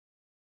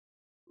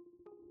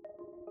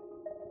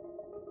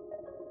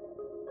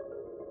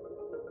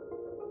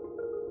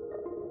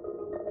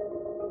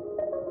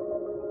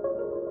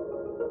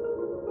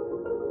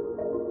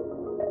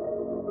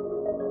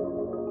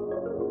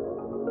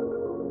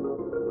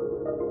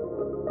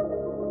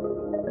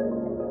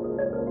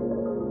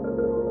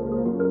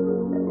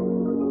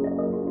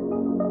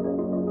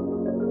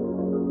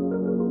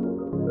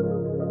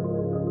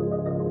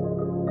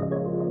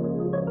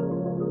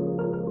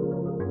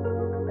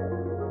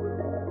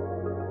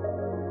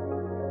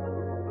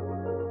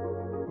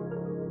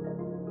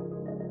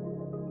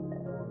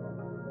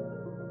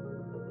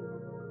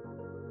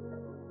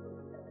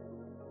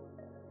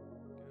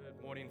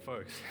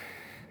Folks.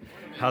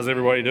 How's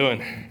everybody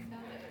doing?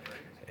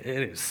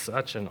 It is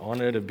such an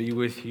honor to be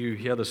with you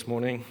here this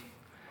morning.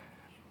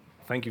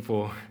 Thank you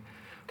for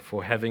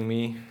having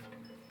me.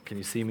 Can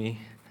you see me?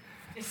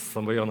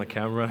 Somebody on the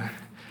camera.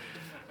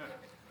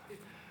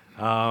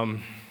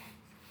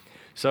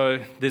 So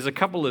there's a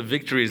couple of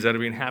victories that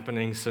have been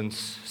happening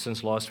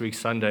since last week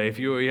Sunday. If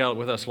you were here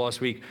with us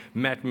last week,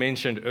 Matt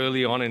mentioned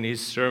early on in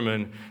his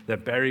sermon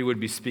that Barry would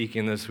be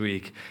speaking this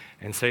week,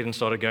 and Satan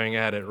started going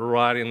at it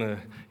right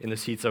in the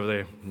seats over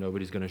there.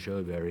 Nobody's going to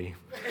show Barry.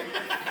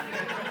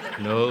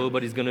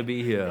 Nobody's going to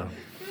be here.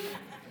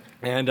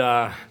 And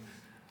I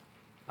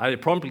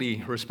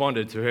promptly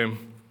responded to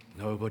him,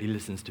 nobody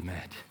listens to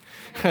Matt.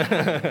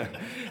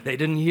 They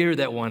didn't hear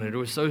that one. It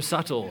was so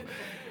subtle.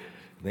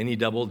 Then he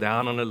doubled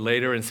down on it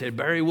later and said,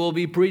 Barry will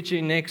be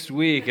preaching next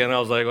week. And I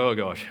was like, oh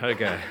gosh,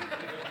 okay.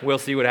 We'll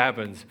see what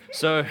happens.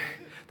 So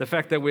the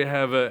fact that we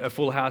have a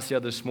full house here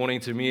this morning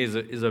to me is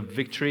a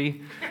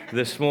victory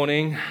this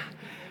morning.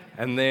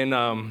 And then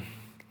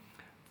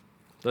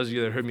those of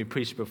you that heard me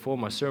preach before,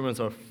 my sermons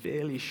are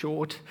fairly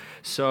short.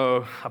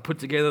 So I put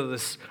together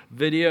this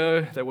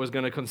video that was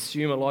going to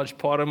consume a large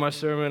part of my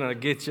sermon. I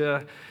get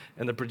you,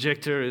 and the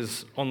projector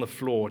is on the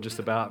floor just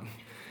about. And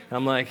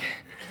I'm like,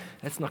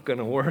 that's not going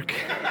to work.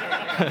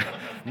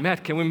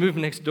 Matt, can we move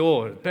next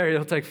door? Barry,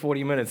 it'll take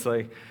 40 minutes.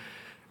 Like,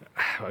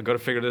 I got to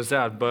figure this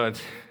out.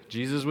 But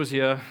Jesus was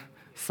here.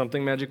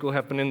 Something magical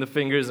happened in the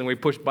fingers, and we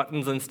pushed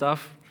buttons and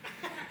stuff.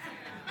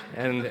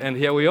 And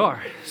here we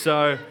are.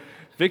 So,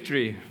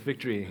 victory.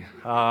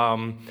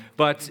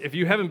 But if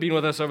you haven't been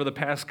with us over the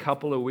past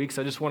couple of weeks,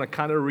 I just want to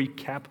kind of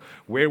recap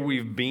where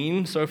we've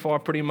been so far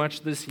pretty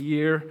much this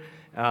year.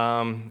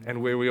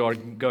 And where we are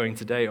going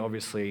today,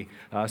 obviously.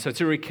 So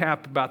to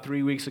recap, about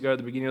 3 weeks ago, at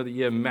the beginning of the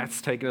year,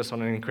 Matt's taken us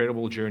on an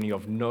incredible journey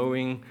of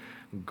knowing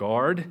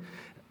God,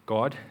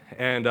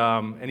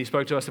 and he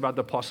spoke to us about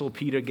the Apostle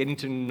Peter, getting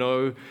to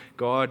know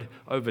God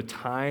over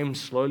time,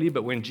 slowly.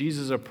 But when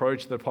Jesus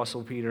approached the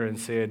Apostle Peter and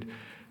said,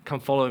 "Come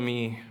follow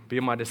me,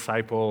 be my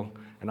disciple,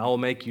 and I will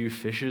make you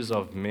fishers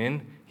of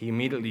men," he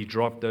immediately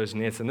dropped those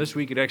nets. And this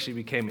week, it actually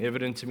became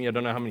evident to me. I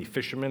don't know how many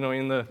fishermen are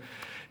in the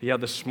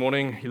this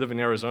morning. You live in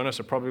Arizona,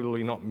 so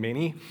probably not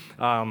many.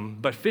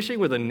 But fishing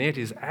with a net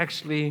is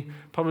actually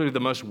probably the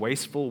most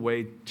wasteful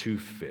way to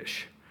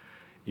fish.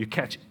 You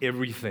catch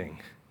everything,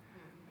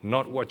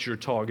 not what you're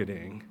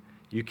targeting.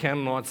 You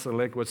cannot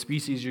select what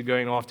species you're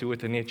going after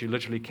with a net. You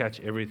literally catch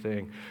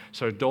everything.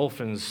 So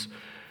dolphins,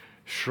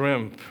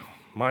 shrimp,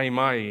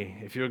 mahi-mahi.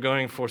 If you're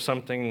going for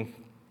something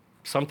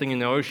in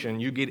the ocean,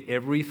 you get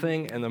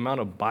everything, and the amount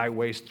of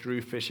by-waste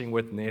through fishing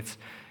with nets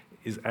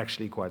is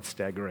actually quite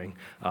staggering.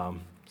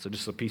 So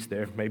just a piece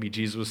there. Maybe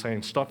Jesus was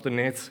saying, stop the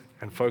nets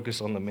and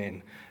focus on the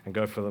men and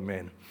go for the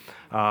men.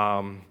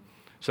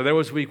 So that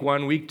was week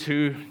 1. Week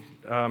 2,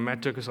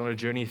 Matt took us on a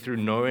journey through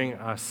knowing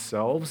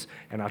ourselves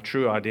and our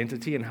true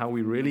identity, and how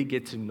we really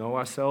get to know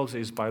ourselves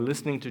is by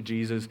listening to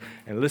Jesus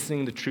and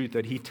listening to the truth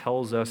that he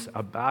tells us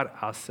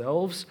about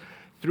ourselves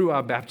through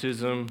our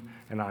baptism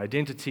and our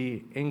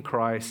identity in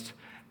Christ,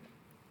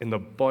 in the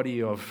body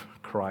of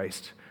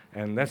Christ.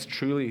 And that's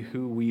truly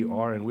who we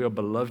are, and we are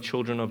beloved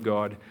children of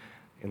God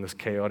in this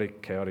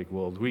chaotic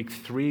world. Week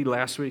 3,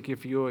 last week,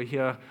 if you were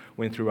here,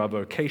 went through our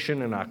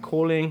vocation and our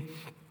calling,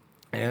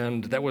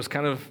 and that was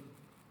kind of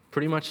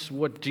pretty much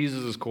what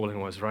Jesus' calling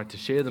was, right? To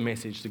share the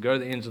message, to go to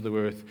the ends of the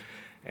earth,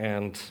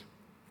 and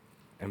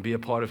be a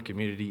part of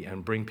community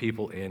and bring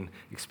people in,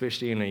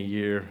 especially in a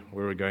year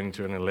where we're going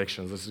to an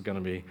election. This is going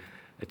to be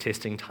a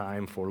testing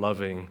time for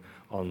loving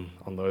on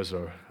those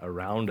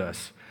around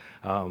us.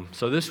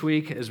 So this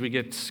week, as we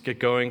get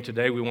going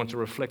today, we want to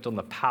reflect on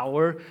the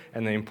power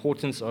and the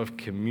importance of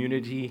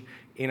community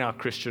in our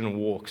Christian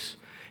walks.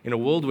 In a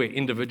world where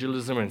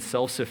individualism and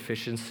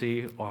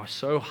self-sufficiency are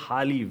so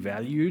highly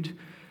valued,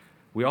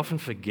 we often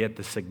forget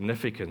the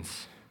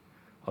significance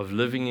of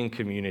living in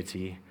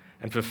community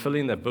and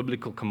fulfilling that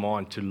biblical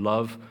command to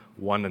love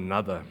one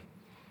another.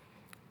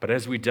 But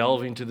as we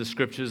delve into the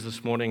scriptures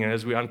this morning, and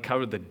as we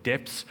uncover the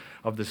depths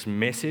of this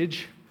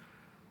message,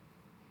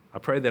 I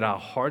pray that our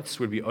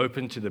hearts would be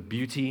open to the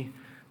beauty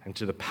and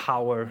to the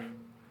power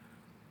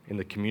in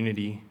the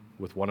community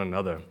with one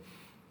another.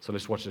 So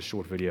let's watch this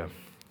short video.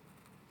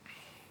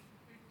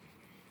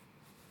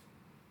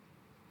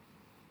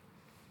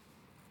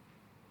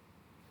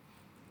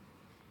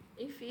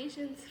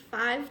 Ephesians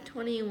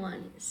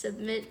 5:21,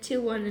 submit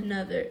to one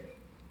another.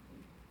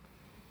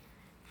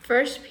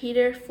 1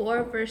 Peter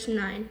 4, verse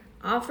 9,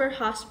 offer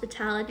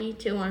hospitality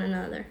to one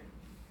another.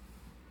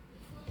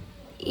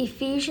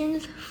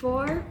 Ephesians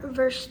 4,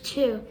 verse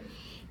 2,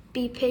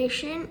 be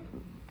patient,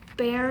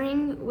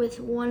 bearing with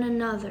one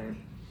another.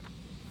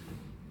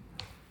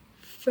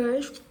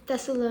 1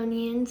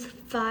 Thessalonians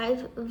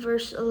 5,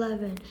 verse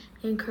 11,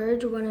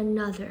 encourage one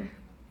another.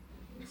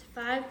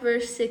 5,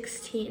 verse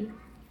 16,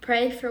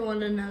 pray for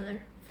one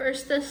another.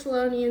 1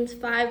 Thessalonians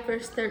 5,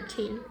 verse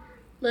 13,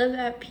 live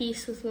at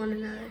peace with one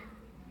another.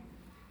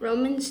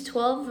 Romans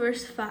 12,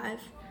 verse 5,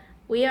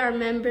 we are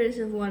members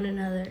of one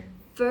another.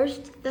 1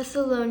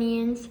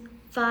 Thessalonians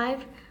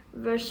 5,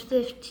 verse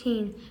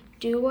 15.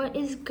 Do what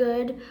is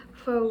good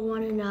for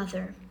one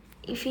another.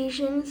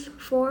 Ephesians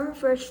 4,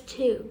 verse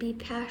 2. Be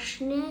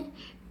passionate,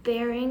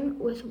 bearing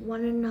with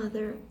one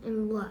another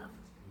in love.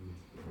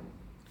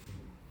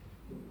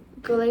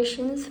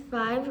 Galatians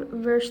 5,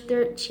 verse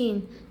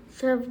 13.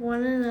 Serve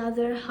one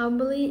another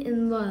humbly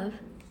in love.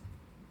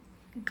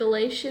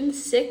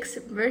 Galatians 6,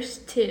 verse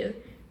 2.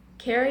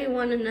 Carry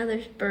one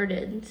another's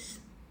burdens.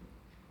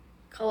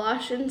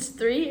 Colossians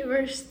 3,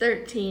 verse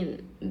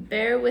 13.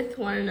 Bear with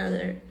one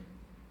another.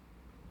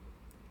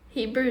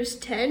 Hebrews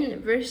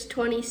 10, verse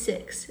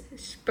 26.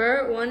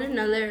 Spur one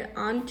another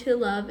on to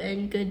love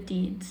and good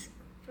deeds.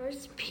 1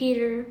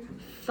 Peter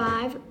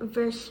 5,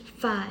 verse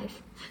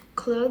 5.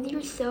 Clothe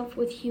yourself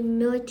with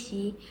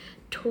humility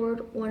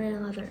toward one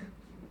another.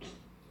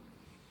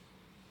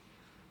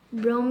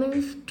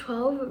 Romans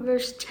 12,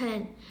 verse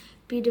 10.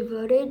 Be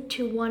devoted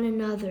to one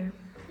another.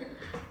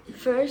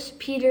 1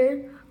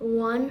 Peter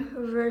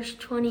 1, verse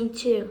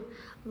 22.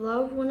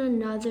 Love one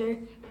another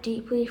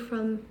deeply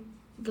from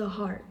the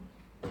heart.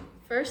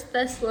 1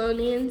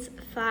 Thessalonians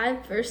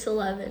 5, verse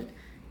 11.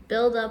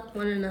 Build up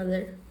one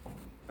another.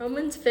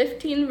 Romans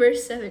 15,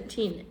 verse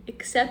 17.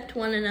 Accept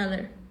one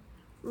another.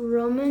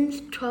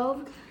 Romans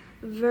 12,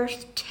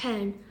 verse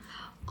 10.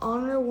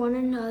 Honor one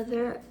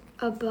another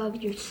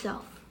above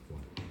yourself.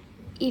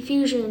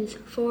 Ephesians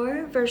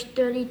 4, verse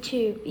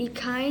 32. Be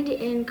kind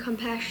and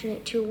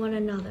compassionate to one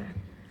another.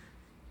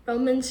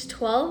 Romans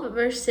 12,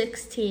 verse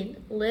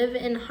 16. Live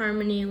in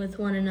harmony with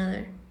one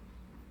another.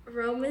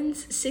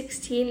 Romans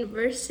 16,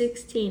 verse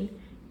 16.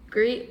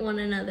 Greet one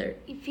another.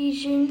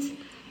 Ephesians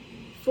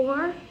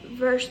 4,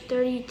 verse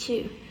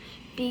 32.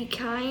 Be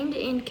kind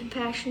and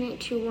compassionate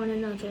to one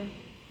another.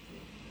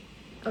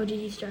 Oh, did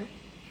you start?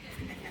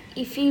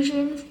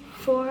 Ephesians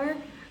 4,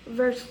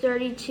 verse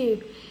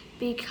 32.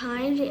 Be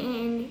kind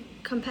and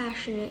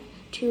compassionate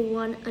to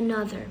one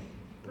another.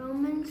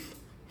 Romans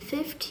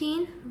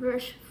 15,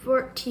 verse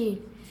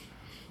 14.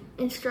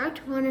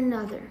 Instruct one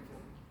another.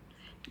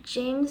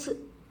 James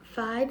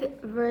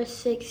 5, verse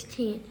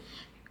 16.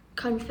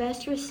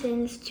 Confess your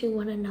sins to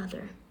one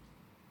another.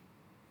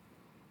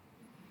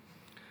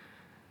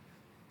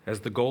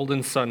 As the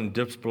golden sun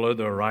dips below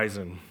the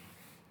horizon,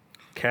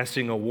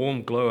 casting a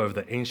warm glow over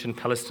the ancient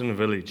Palestinian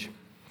village,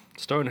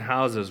 stone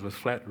houses with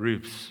flat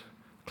roofs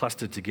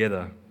clustered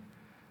together,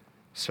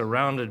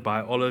 surrounded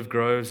by olive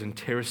groves and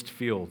terraced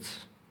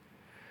fields.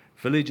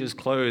 Villagers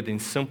clothed in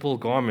simple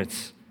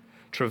garments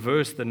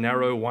traverse the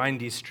narrow,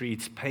 windy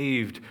streets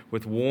paved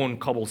with worn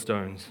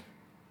cobblestones.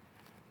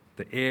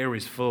 The air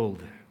is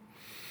filled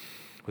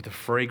with the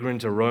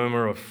fragrant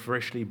aroma of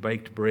freshly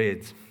baked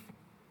breads,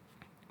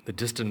 the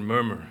distant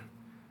murmur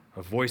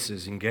of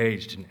voices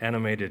engaged in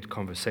animated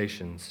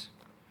conversations.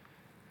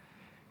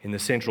 In the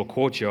central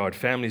courtyard,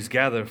 families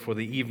gather for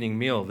the evening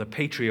meal. The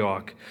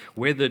patriarch,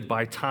 weathered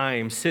by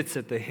time, sits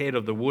at the head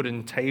of the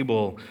wooden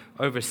table,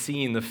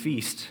 overseeing the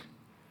feast.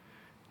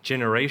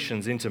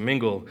 Generations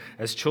intermingle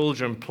as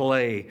children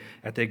play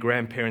at their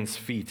grandparents'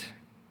 feet,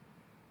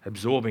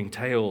 absorbing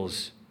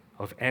tales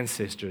of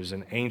ancestors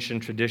and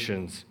ancient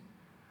traditions.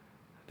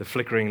 The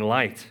flickering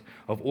light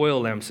of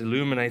oil lamps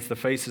illuminates the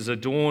faces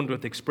adorned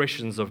with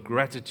expressions of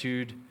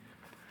gratitude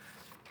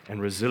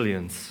and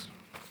resilience.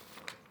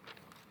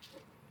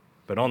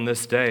 But on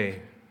this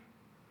day,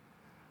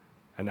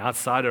 an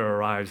outsider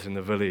arrives in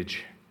the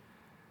village.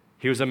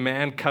 He was a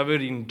man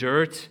covered in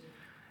dirt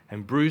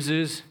and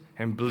bruises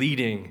and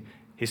bleeding.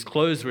 His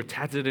clothes were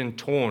tattered and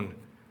torn.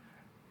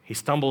 He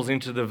stumbles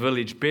into the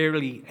village,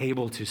 barely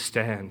able to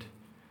stand.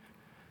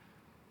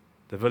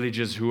 The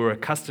villagers who were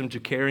accustomed to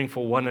caring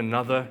for one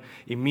another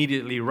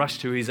immediately rush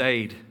to his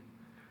aid.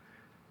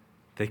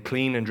 They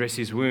clean and dress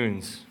his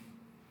wounds.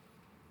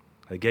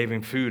 They gave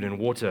him food and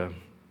water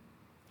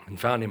and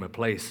found him a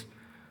place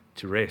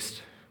to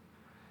rest.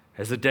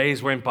 As the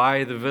days went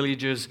by, the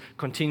villagers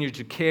continued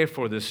to care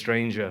for this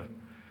stranger,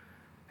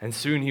 and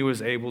soon he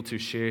was able to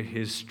share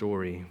his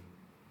story.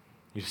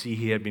 You see,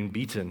 he had been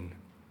beaten.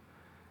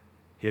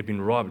 He had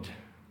been robbed.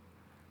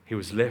 He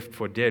was left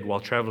for dead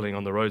while traveling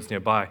on the roads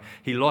nearby.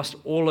 He lost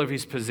all of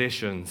his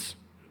possessions.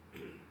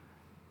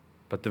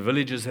 But the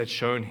villagers had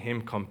shown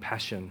him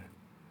compassion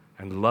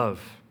and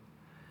love.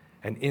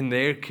 And in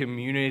their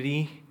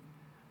community,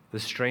 the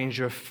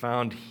stranger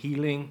found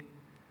healing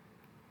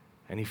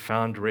and he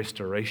found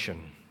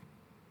restoration.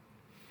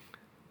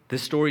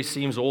 This story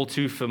seems all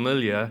too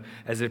familiar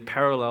as it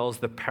parallels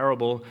the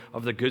parable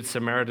of the Good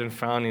Samaritan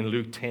found in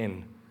Luke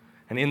 10.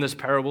 And in this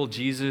parable,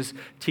 Jesus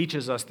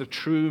teaches us the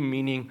true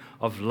meaning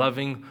of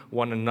loving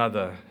one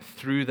another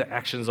through the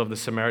actions of the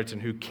Samaritan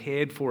who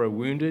cared for a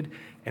wounded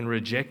and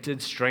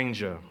rejected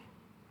stranger.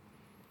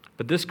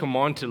 But this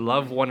command to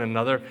love one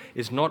another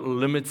is not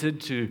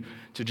limited to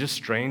just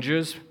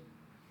strangers.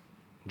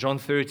 John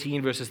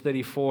 13, verses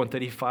 34 and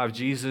 35,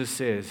 Jesus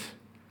says,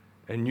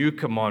 "A new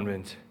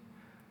commandment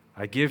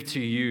I give to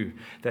you,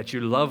 that you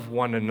love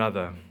one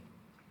another,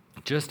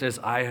 just as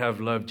I have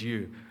loved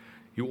you.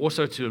 You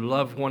also to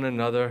love one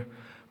another.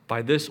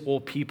 By this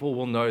all people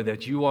will know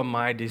that you are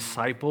my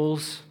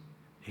disciples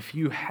if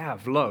you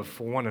have love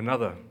for one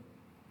another.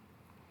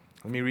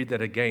 Let me read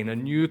that again. A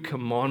new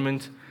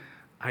commandment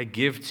I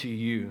give to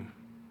you,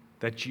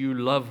 that you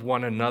love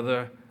one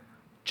another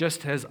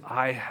just as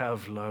I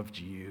have loved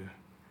you.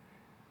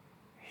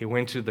 He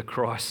went to the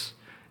cross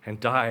and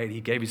died.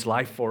 He gave his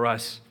life for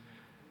us.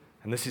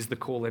 And this is the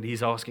call that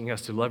he's asking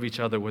us to love each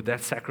other with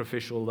that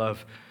sacrificial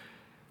love.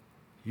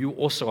 You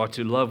also are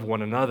to love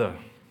one another.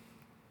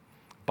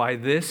 By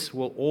this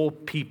will all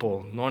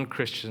people,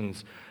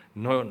 non-Christians,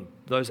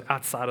 those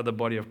outside of the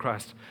body of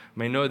Christ,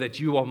 may know that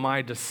you are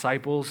my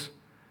disciples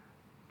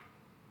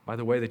by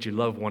the way that you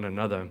love one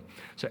another.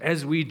 So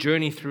as we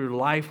journey through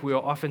life, we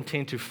often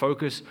tend to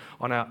focus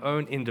on our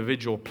own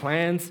individual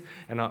plans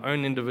and our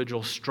own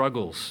individual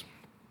struggles.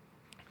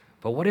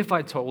 But what if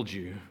I told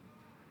you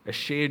a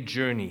shared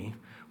journey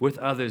with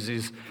others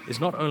is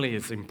not only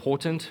as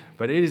important,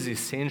 but it is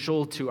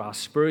essential to our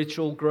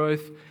spiritual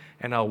growth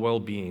and our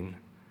well-being?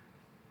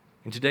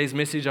 In today's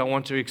message, I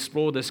want to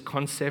explore this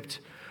concept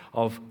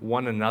of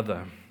one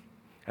another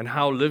and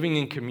how living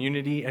in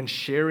community and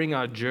sharing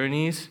our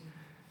journeys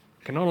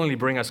can not only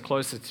bring us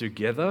closer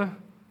together,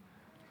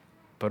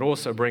 but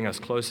also bring us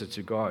closer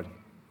to God.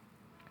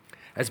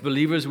 As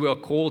believers, we are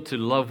called to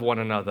love one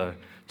another,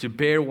 to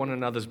bear one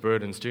another's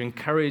burdens, to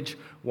encourage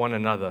one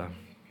another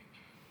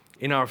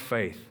in our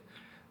faith.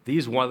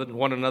 These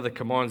one another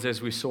commands,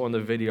 as we saw in the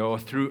video, are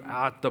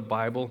throughout the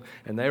Bible,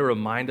 and they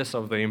remind us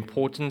of the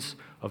importance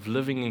of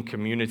living in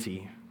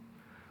community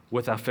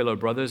with our fellow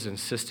brothers and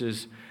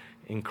sisters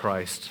in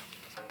Christ.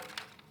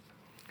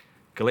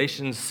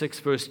 Galatians 6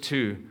 verse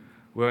 2,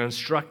 we're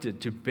instructed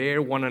to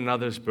bear one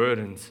another's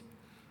burdens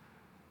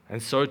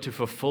and so to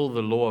fulfill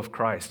the law of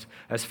Christ.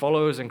 As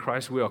followers in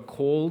Christ, we are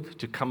called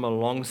to come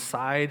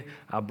alongside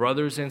our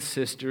brothers and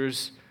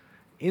sisters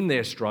in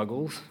their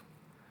struggles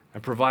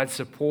and provide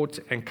support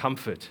and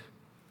comfort.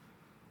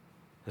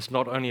 This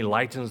not only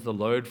lightens the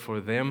load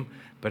for them,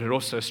 but it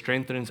also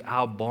strengthens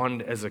our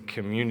bond as a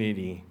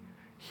community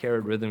here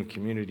at Rhythm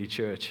Community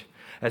Church.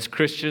 As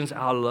Christians,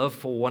 our love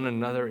for one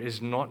another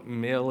is not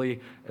merely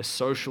a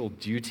social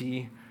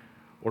duty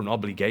or an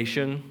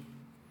obligation.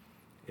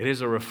 It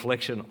is a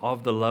reflection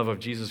of the love of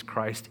Jesus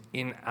Christ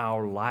in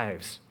our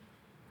lives.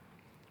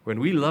 When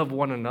we love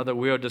one another,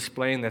 we are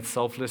displaying that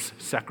selfless,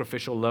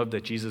 sacrificial love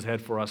that Jesus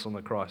had for us on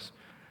the cross.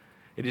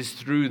 It is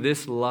through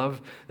this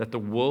love that the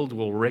world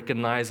will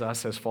recognize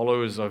us as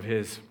followers of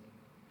His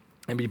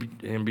and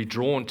be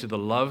drawn to the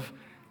love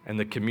and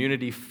the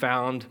community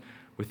found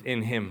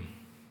within Him.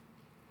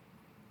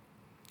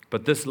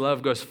 But this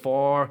love goes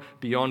far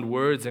beyond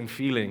words and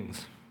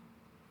feelings.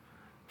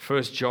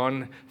 1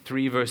 John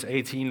 3 verse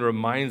 18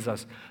 reminds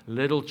us,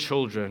 little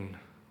children,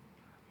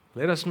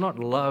 let us not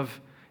love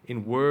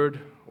in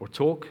word or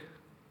talk,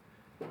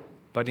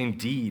 but in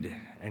deed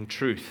and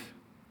truth.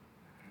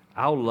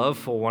 Our love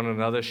for one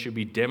another should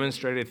be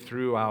demonstrated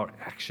through our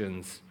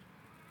actions.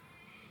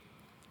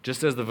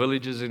 Just as the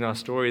villagers in our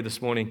story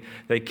this morning,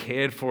 they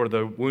cared for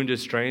the wounded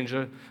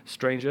stranger.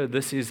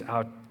 This is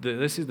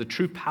the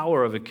true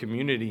power of a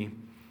community,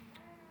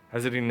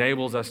 as it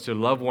enables us to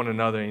love one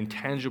another in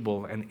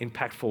tangible and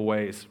impactful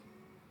ways.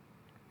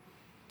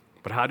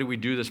 But how do we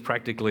do this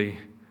practically?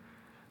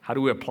 How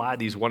do we apply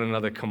these one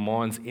another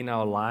commands in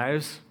our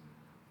lives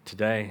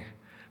today?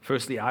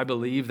 Firstly, I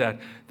believe that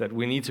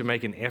we need to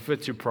make an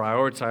effort to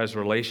prioritize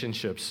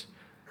relationships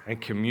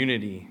and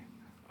community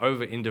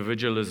over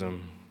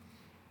individualism.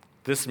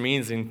 This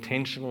means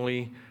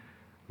intentionally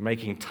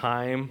making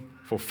time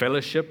for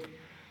fellowship,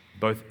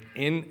 both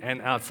in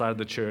and outside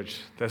the church.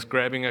 That's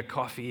grabbing a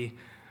coffee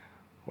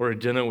or a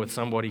dinner with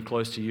somebody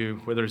close to you,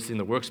 whether it's in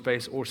the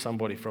workspace or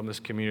somebody from this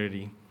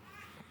community.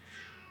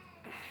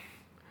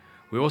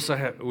 We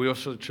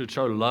also should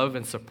show love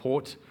and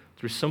support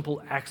through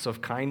simple acts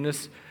of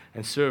kindness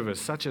and service,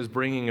 such as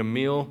bringing a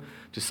meal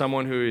to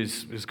someone who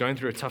is going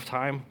through a tough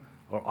time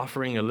or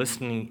offering a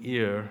listening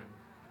ear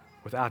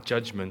without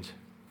judgment.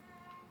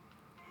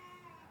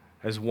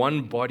 As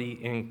one body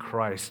in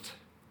Christ,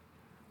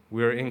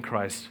 we are in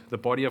Christ. The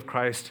body of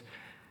Christ,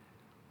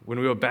 when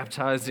we were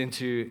baptized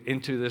into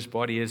this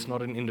body, it's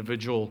not an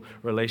individual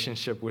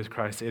relationship with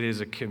Christ. It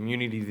is a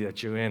community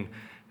that you're in.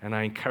 And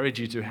I encourage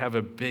you to have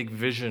a big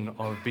vision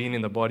of being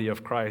in the body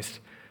of Christ.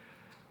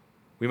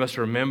 We must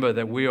remember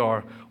that we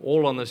are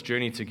all on this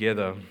journey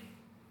together.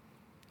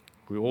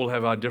 We all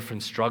have our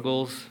different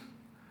struggles,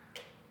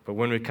 but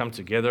when we come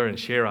together and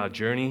share our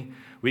journey,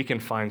 we can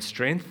find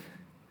strength,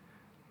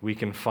 we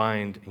can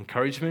find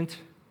encouragement,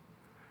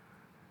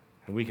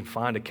 and we can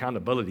find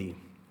accountability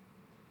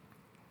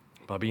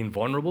by being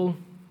vulnerable,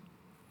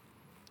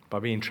 by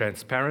being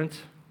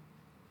transparent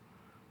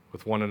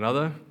with one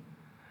another.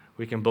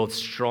 We can build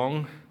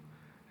strong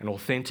and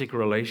authentic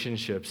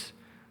relationships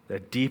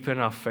that deepen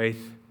our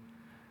faith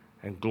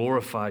and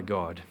glorify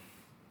God.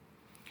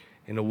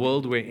 In a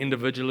world where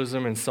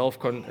individualism and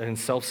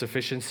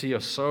self-sufficiency are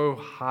so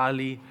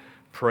highly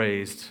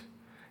praised,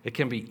 it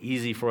can be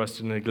easy for us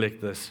to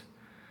neglect this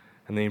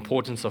and the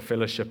importance of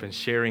fellowship and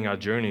sharing our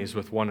journeys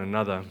with one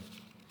another.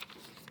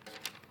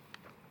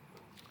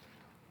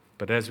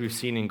 But as we've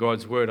seen in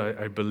God's word,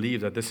 I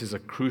believe that this is a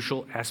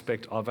crucial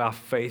aspect of our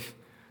faith.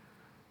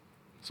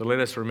 So let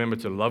us remember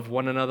to love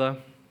one another,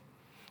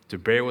 to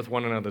bear with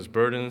one another's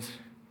burdens,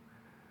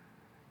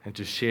 and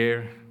to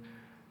share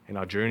in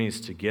our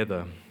journeys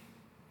together.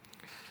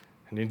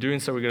 And in doing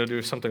so, we're going to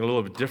do something a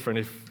little bit different.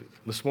 If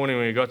this morning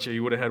when you got here,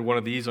 you would have had one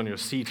of these on your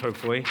seat,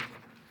 hopefully.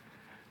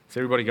 Has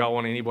everybody got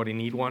one? Anybody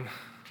need one?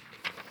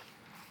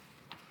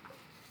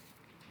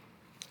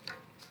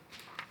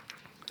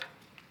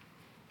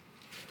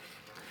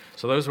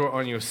 So those were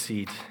on your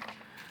seat.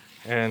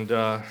 And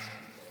I'd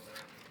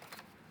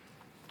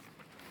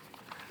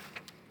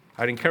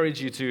encourage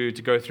you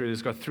to go through.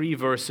 There's got 3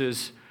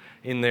 verses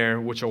in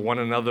there, which are one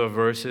another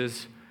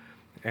verses.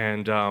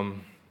 And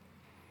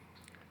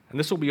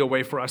this will be a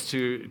way for us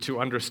to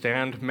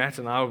understand. Matt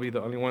and I will be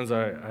the only ones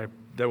that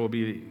will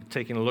be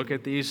taking a look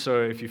at these.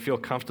 So if you feel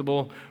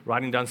comfortable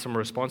writing down some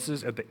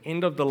responses, at the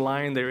end of the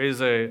line there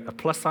is a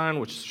plus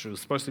sign, which is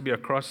supposed to be a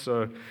cross.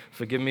 So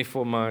forgive me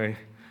for my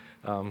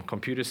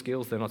computer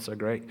skills, they're not so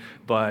great.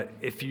 But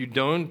if you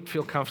don't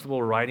feel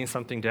comfortable writing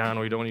something down,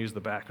 or you don't want to use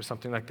the back or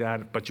something like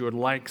that, but you would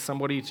like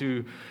somebody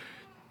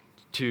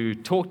to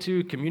talk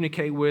to,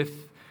 communicate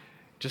with,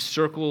 just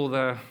circle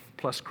the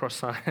plus cross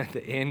sign at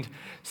the end,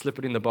 slip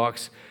it in the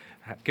box,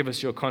 give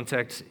us your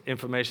contact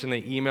information,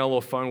 the email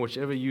or phone,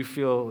 whichever you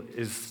feel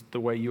is the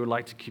way you would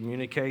like to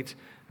communicate.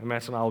 And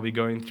Matt and I will be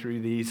going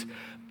through these.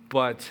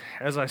 But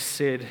as I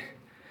said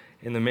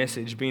in the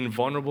message, being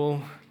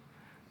vulnerable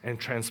and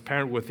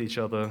transparent with each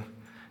other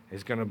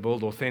is going to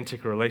build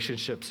authentic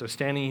relationships. So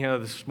standing here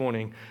this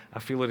morning, I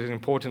feel it is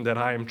important that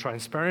I am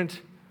transparent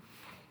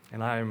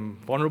and I am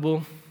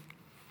vulnerable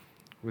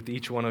with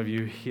each one of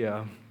you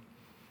here.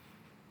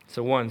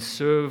 So 1,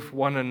 serve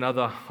one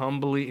another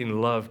humbly in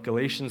love.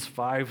 Galatians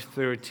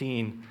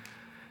 5:13.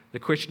 The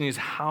question is,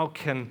 how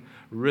can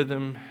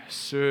rhythm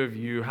serve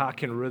you? How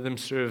can rhythm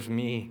serve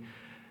me?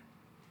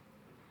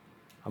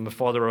 I'm a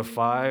father of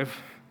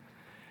 5.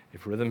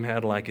 If Rhythm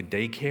had like a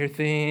daycare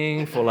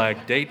thing for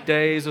like date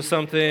days or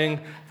something,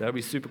 that would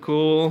be super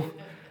cool.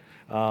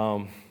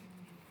 To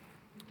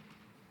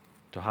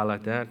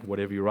highlight that,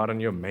 whatever you write on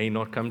here may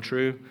not come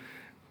true,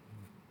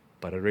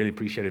 but I'd really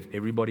appreciate it if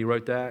everybody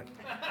wrote that.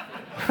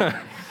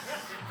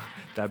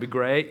 That'd be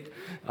great.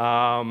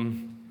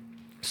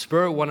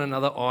 Spur one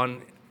another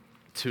on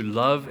to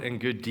love and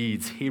good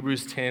deeds.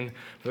 Hebrews 10,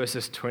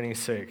 verses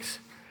 26.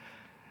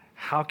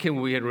 How can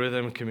we at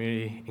Rhythm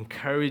Community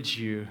encourage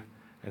you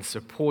and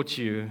support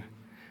you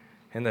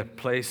in that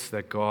place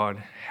that God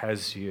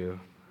has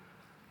you?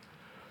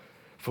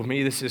 For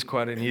me, this is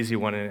quite an easy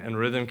one. And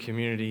Rhythm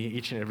Community,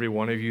 each and every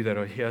one of you that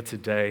are here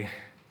today,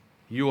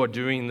 you are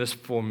doing this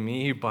for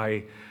me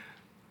by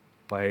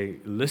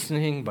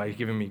listening, by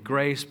giving me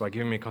grace, by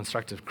giving me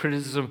constructive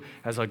criticism.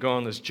 As I go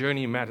on this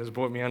journey, Matt has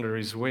brought me under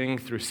his wing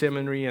through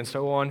seminary and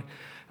so on.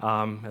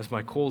 As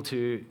my call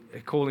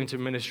into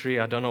ministry,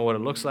 I don't know what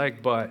it looks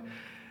like, but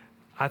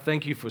I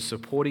thank you for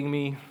supporting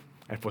me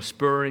and for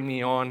spurring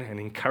me on and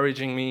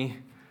encouraging me.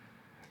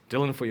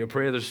 Dylan, for your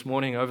prayer this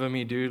morning over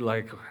me, dude,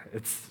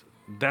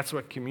 that's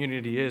what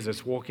community is.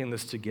 It's walking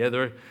this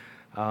together.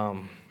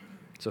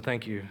 So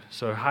thank you.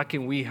 So how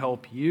can we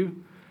help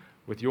you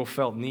with your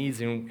felt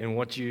needs in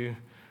what you're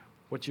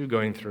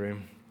going through?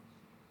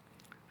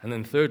 And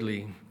then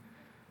thirdly,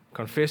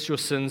 confess your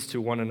sins to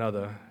one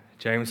another.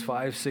 James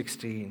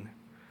 5:16.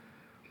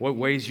 What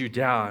weighs you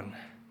down,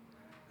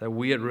 that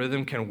we at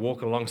Rhythm can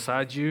walk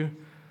alongside you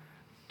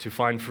to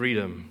find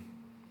freedom?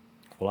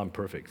 Well, I'm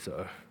perfect,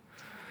 so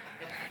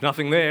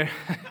nothing there.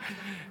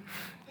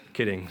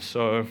 Kidding.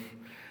 So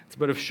it's a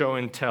bit of show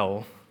and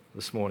tell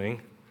this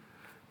morning.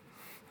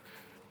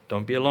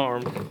 Don't be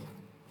alarmed.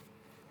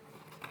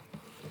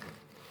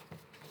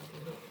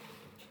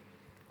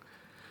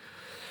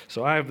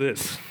 So I have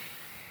this.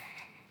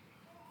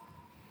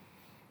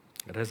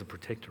 It has a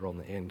protector on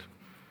the end.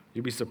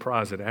 You'd be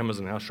surprised at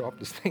Amazon how sharp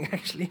this thing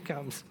actually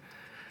comes.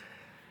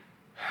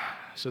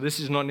 So this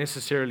is not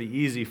necessarily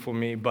easy for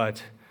me,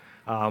 but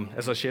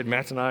as I shared,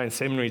 Matt and I in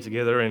seminary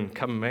together, and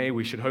come May,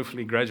 we should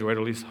hopefully graduate,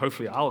 or at least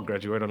hopefully I'll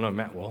graduate, I know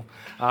Matt will,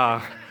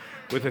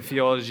 with a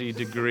theology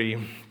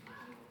degree,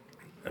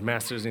 a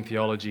master's in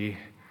theology.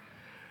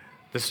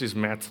 This is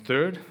Matt's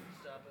third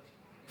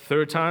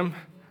time.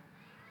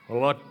 A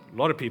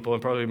lot of people,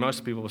 and probably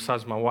most people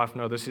besides my wife,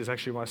 know this is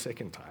actually my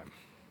second time.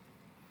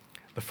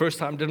 The first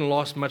time didn't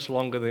last much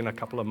longer than a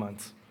couple of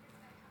months.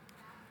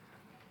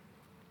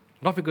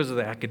 Not because of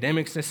the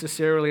academics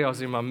necessarily. I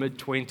was in my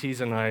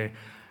mid-20s and I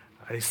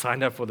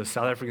signed up for the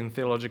South African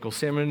Theological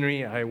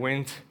Seminary. I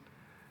went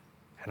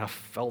and I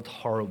felt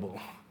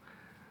horrible.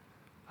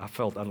 I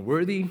felt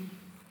unworthy.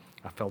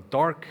 I felt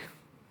dark.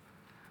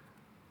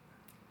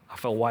 I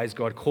felt, why is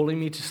God calling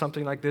me to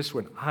something like this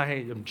when I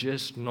am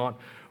just not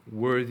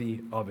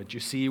worthy of it? You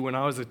see, when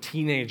I was a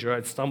teenager,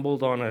 I'd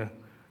stumbled on a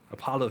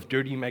pile of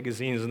dirty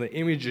magazines, and the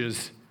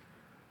images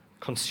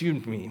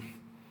consumed me.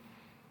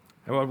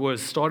 And what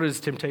started as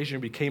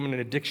temptation became an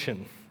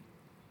addiction.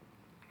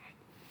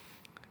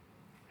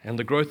 And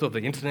the growth of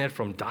the internet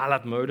from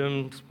dial-up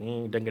modems,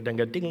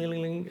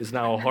 ding-a-ding-a-ding-a-ling, is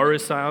now a horror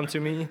sound to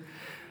me,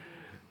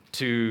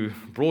 to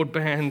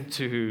broadband,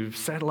 to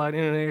satellite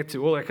internet,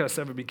 to all that kind of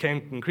stuff. It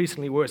became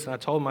increasingly worse. And I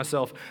told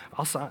myself,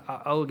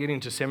 I'll get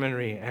into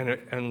seminary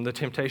and the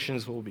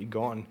temptations will be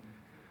gone.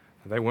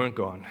 They weren't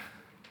gone.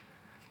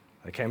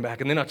 They came back.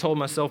 And then I told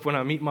myself, when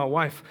I meet my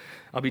wife,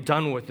 I'll be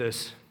done with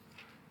this.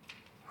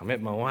 I met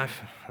my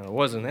wife, and I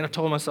wasn't. Then I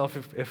told myself,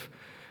 if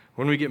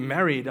when we get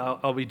married,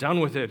 I'll be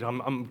done with it.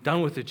 I'm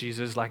done with it,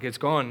 Jesus, like it's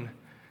gone.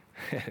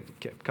 It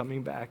kept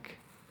coming back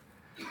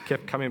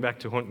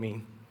to haunt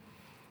me.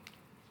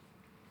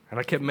 And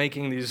I kept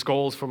making these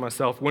goals for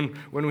myself. When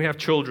we have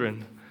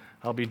children,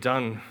 I'll be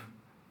done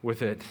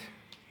with it.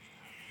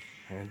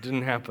 And it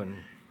didn't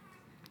happen.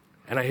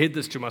 And I hid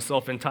this to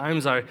myself. In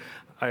times I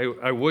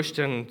wished,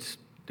 and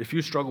if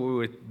you struggle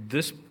with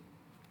this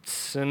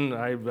sin,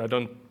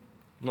 I'm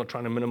not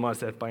trying to minimize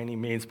that by any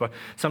means, but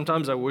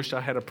sometimes I wished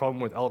I had a problem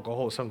with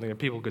alcohol or something that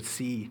people could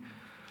see,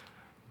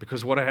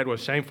 because what I had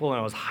was shameful and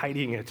I was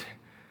hiding it.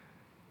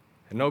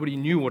 And nobody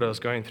knew what I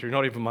was going through,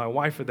 not even my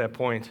wife at that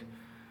point.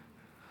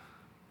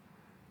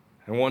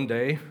 And one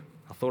day,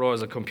 I thought I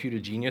was a computer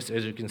genius.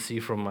 As you can see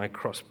from my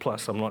cross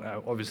plus, I'm not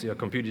obviously a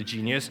computer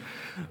genius,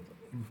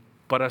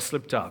 but I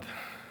slipped up.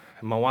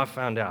 And my wife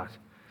found out,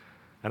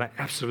 and I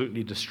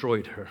absolutely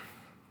destroyed her.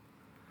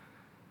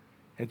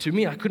 And to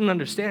me, I couldn't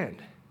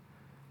understand,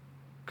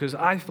 because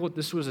I thought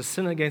this was a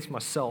sin against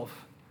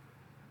myself.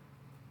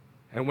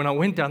 And when I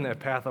went down that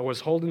path, I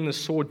was holding the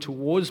sword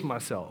towards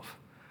myself,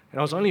 and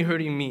I was only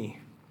hurting me.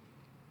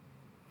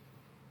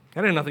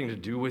 It had nothing to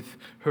do with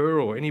her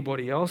or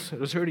anybody else. It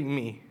was hurting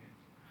me.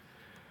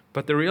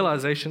 But the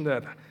realization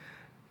that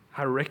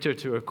I wrecked her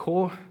to her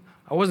core,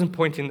 I wasn't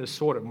pointing the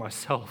sword at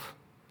myself.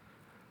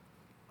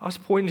 I was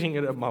pointing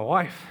it at my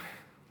wife.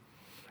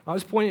 I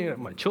was pointing it at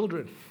my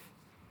children.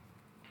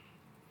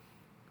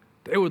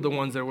 They were the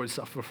ones that would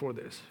suffer for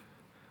this.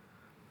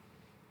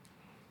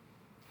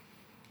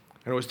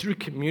 And it was through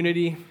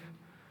community.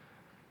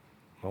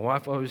 My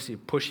wife obviously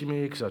pushing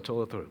me, because I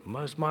told her,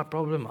 it's my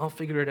problem, I'll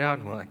figure it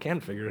out. Well, I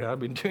can figure it out. I've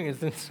been doing it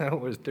since I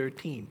was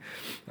 13.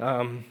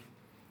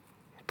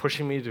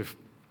 Pushing me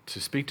to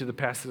speak to the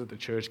pastors at the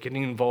church,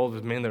 getting involved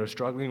with men that are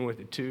struggling with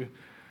it too.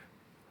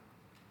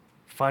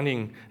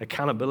 Finding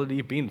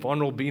accountability, being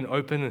vulnerable, being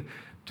open,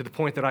 to the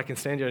point that I can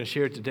stand here and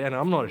share it today, and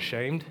I'm not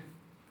ashamed.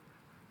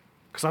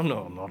 Because I'm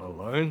not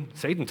alone.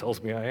 Satan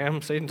tells me I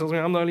am. Satan tells me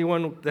I'm the only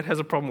one that has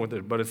a problem with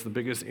it, but it's the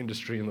biggest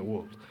industry in the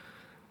world.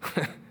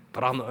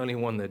 But I'm the only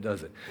one that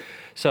does it.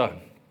 So,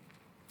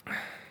 it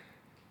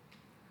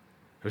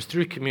was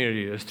through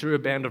community, it was through a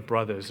band of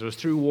brothers, it was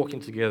through walking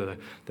together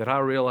that I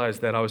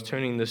realized that I was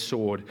turning this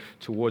sword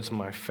towards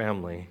my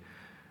family.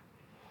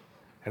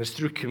 And it's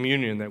through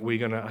communion that we're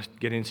going to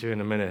get into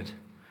in a minute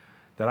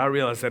that I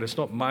realized that it's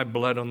not my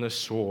blood on this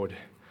sword,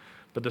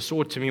 but the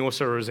sword to me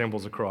also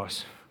resembles a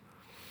cross.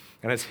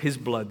 And it's his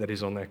blood that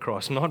is on that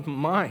cross, not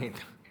mine.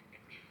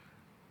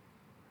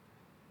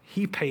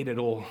 He paid it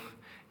all.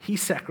 He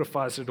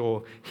sacrificed it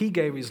all. He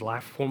gave his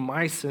life for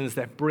my sins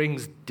that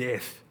brings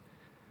death.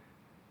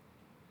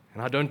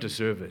 And I don't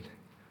deserve it.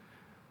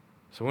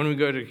 So when we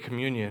go to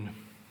communion,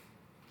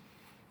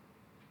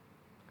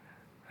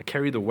 I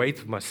carry the weight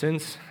of my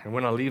sins, and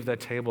when I leave that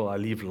table, I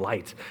leave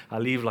light. I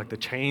leave like the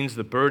chains,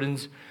 the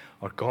burdens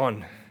are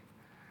gone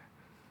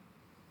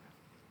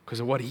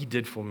because of what he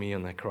did for me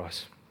on that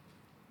cross.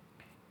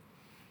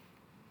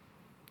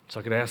 So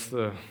I could ask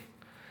the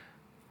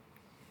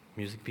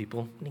music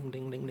people, ding,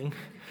 ding, ding, ding,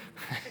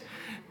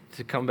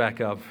 to come back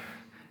up.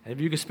 And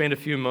if you could spend a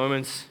few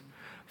moments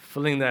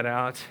filling that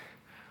out,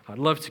 I'd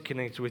love to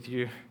connect with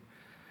you.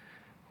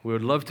 We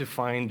would love to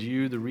find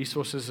you the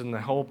resources and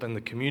the help and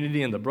the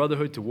community and the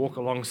brotherhood to walk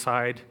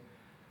alongside.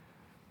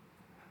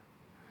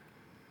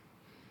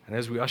 And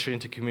as we usher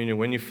into communion,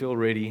 when you feel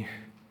ready,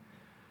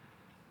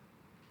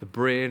 the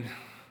bread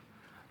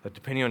that,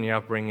 depending on your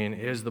upbringing,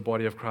 is the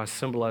body of Christ,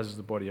 symbolizes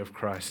the body of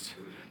Christ.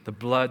 The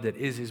blood that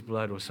is his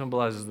blood, or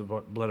symbolizes the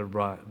blood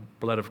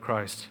of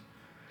Christ,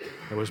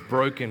 that was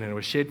broken and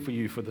was shed for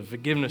you for the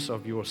forgiveness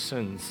of your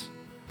sins,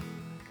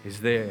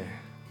 is there.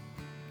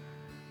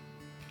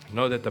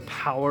 Know that the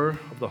power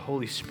of the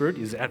Holy Spirit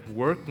is at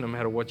work no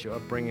matter what your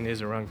upbringing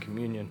is around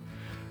communion.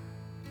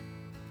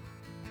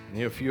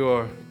 And if you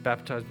are a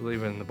baptized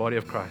believer in the body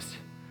of Christ,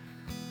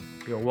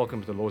 you are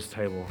welcome to the Lord's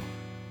table.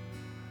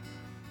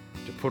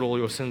 To put all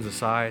your sins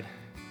aside,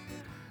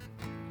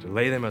 to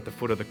lay them at the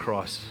foot of the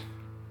cross,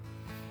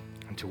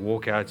 and to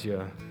walk out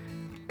here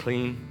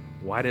clean,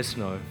 white as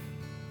snow.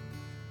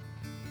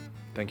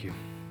 Thank you.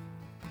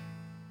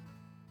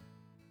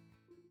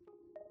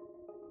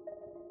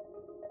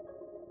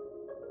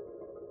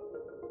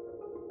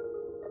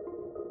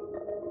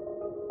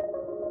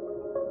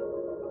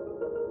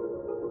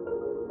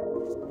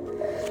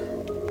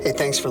 Hey,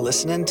 thanks for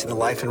listening to the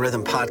Life and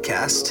Rhythm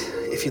podcast.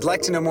 If you'd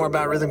like to know more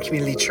about Rhythm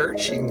Community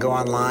Church, you can go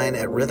online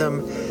at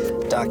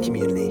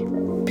rhythm.community.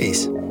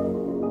 Peace.